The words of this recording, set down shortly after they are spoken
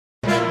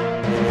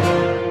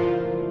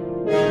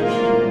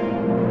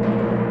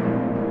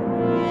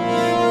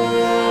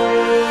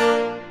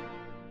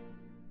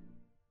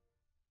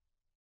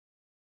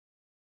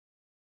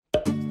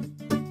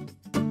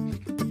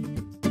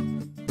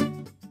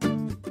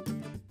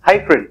Hi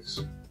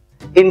friends,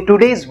 in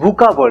today's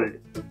VUCA world,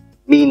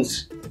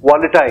 means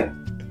volatile,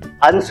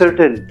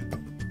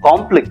 uncertain,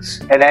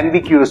 complex and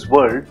ambiguous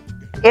world,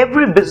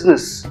 every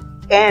business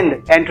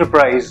and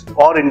enterprise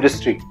or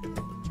industry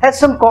has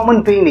some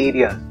common pain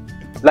areas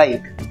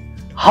like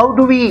how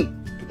do we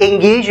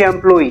engage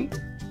employee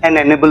and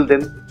enable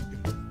them?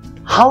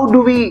 How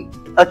do we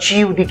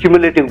achieve the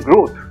cumulative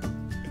growth?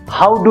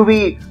 How do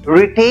we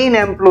retain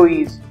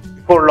employees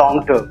for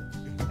long term?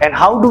 And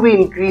how do we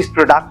increase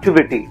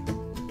productivity?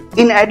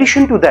 In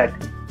addition to that,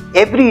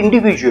 every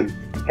individual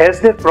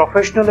has their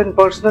professional and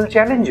personal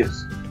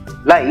challenges.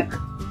 Like,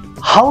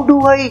 how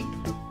do I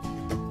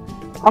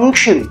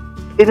function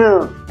in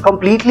a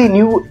completely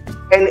new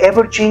and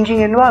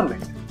ever-changing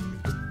environment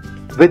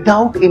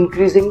without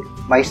increasing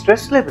my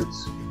stress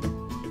levels?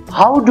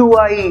 How do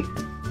I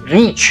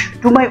reach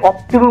to my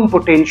optimum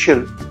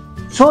potential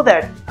so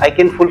that I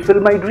can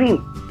fulfill my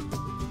dream?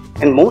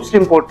 And most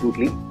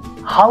importantly,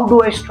 how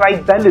do I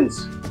strike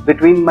balance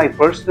between my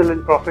personal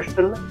and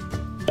professional life?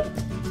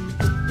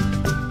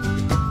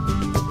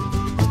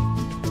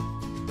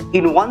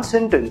 In one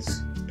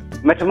sentence,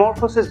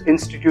 Metamorphosis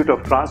Institute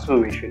of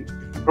Transformation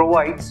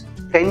provides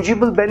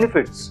tangible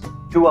benefits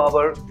to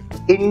our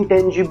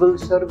intangible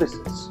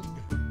services.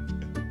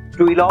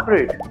 To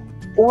elaborate,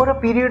 over a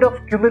period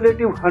of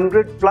cumulative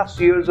 100+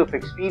 years of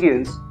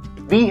experience,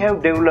 we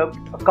have developed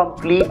a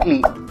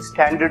completely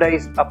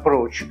standardized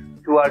approach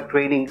to our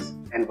trainings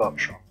and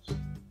workshops.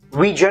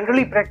 We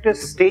generally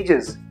practice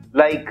stages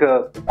like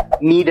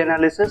need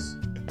analysis,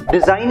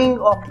 designing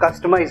of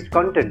customized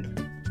content,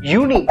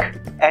 unique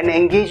and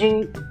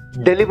engaging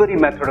delivery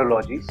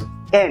methodologies,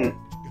 and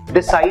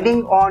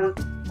deciding on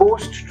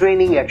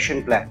post-training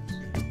action plans.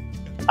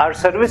 Our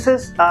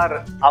services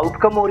are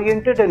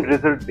outcome-oriented and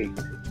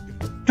result-based.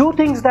 Two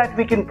things that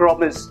we can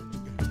promise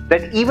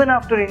that even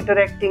after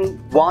interacting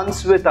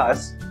once with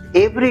us,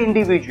 every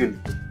individual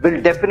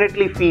will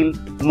definitely feel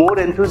more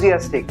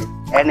enthusiastic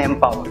and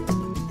empowered.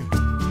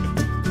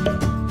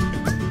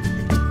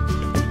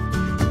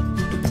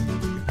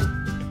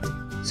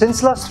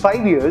 Since last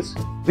 5 years,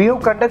 we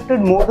have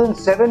conducted more than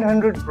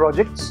 700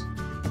 projects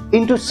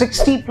into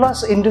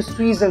 60+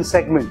 industries and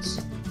segments,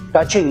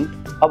 touching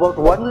about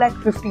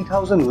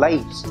 150,000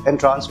 lives and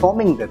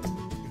transforming them.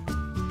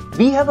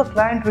 We have a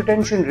client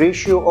retention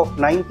ratio of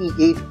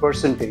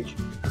 98%,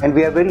 and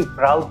we are very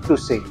proud to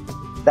say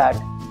that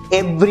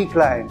every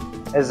client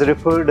has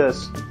referred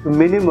us to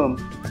minimum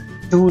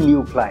 2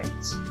 new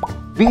clients.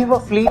 We have a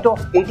fleet of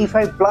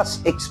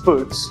 85+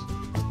 experts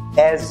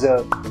as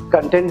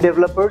content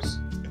developers,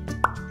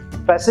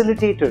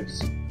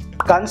 facilitators,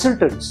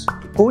 consultants,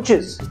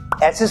 coaches,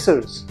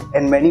 assessors,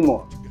 and many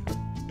more.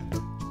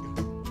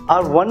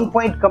 Our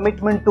one-point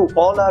commitment to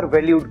all our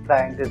valued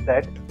clients is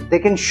that they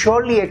can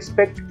surely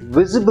expect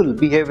visible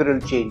behavioral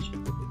change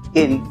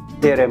in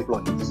their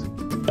employees.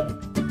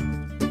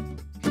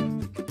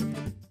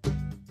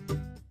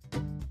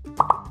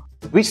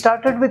 We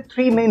started with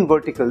 3 main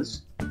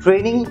verticals: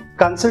 training,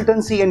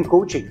 consultancy, and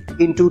coaching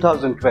in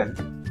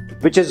 2012,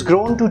 which has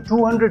grown to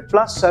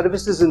 200+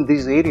 services in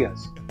these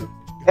areas.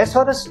 As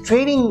far as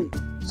training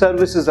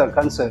services are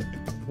concerned,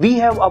 we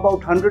have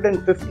about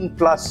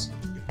 150+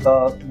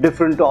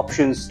 different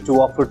options to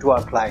offer to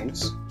our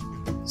clients,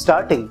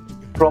 starting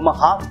from a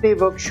half-day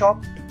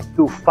workshop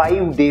to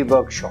 5-day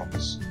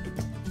workshops.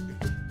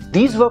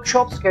 These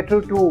workshops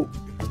cater to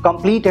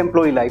complete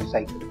employee life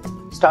cycle,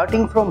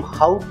 starting from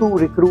how to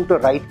recruit a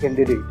right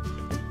candidate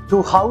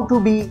to how to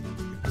be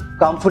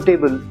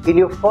comfortable in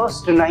your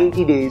first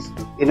 90 days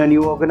in a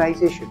new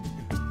organization.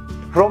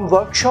 From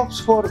workshops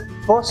for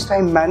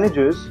first-time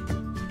managers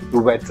to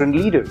veteran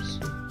leaders.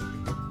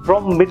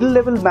 From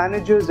middle-level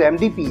managers,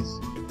 MDPs,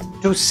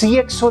 to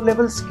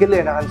CXO-level skill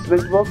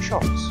enhancement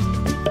workshops.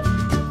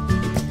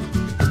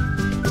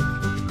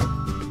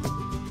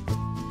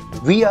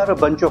 We are a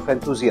bunch of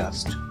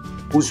enthusiasts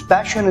whose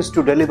passion is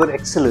to deliver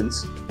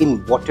excellence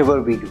in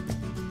whatever we do.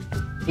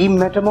 Team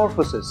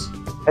Metamorphosis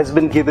has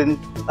been given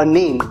a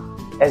name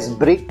as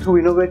Breakthrough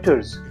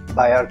Innovators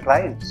by our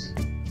clients.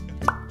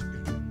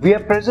 We are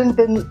present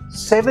in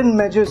 7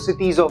 major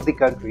cities of the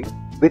country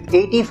with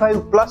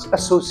 85+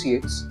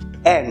 associates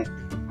and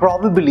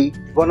probably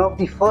one of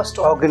the first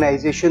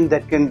organizations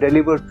that can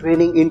deliver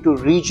training into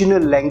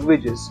regional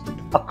languages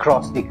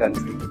across the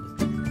country.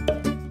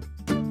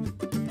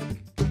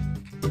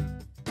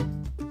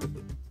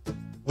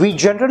 We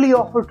generally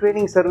offer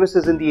training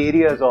services in the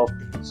areas of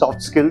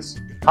soft skills,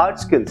 hard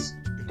skills,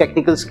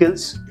 technical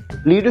skills,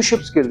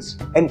 leadership skills,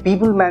 and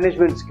people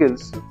management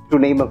skills, to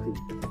name a few.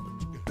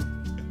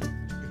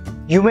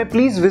 You may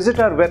please visit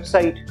our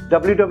website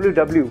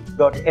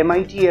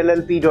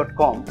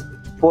www.mitllp.com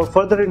for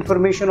further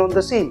information on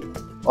the same,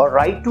 or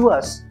write to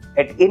us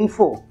at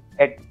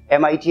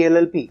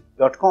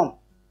info@mitllp.com.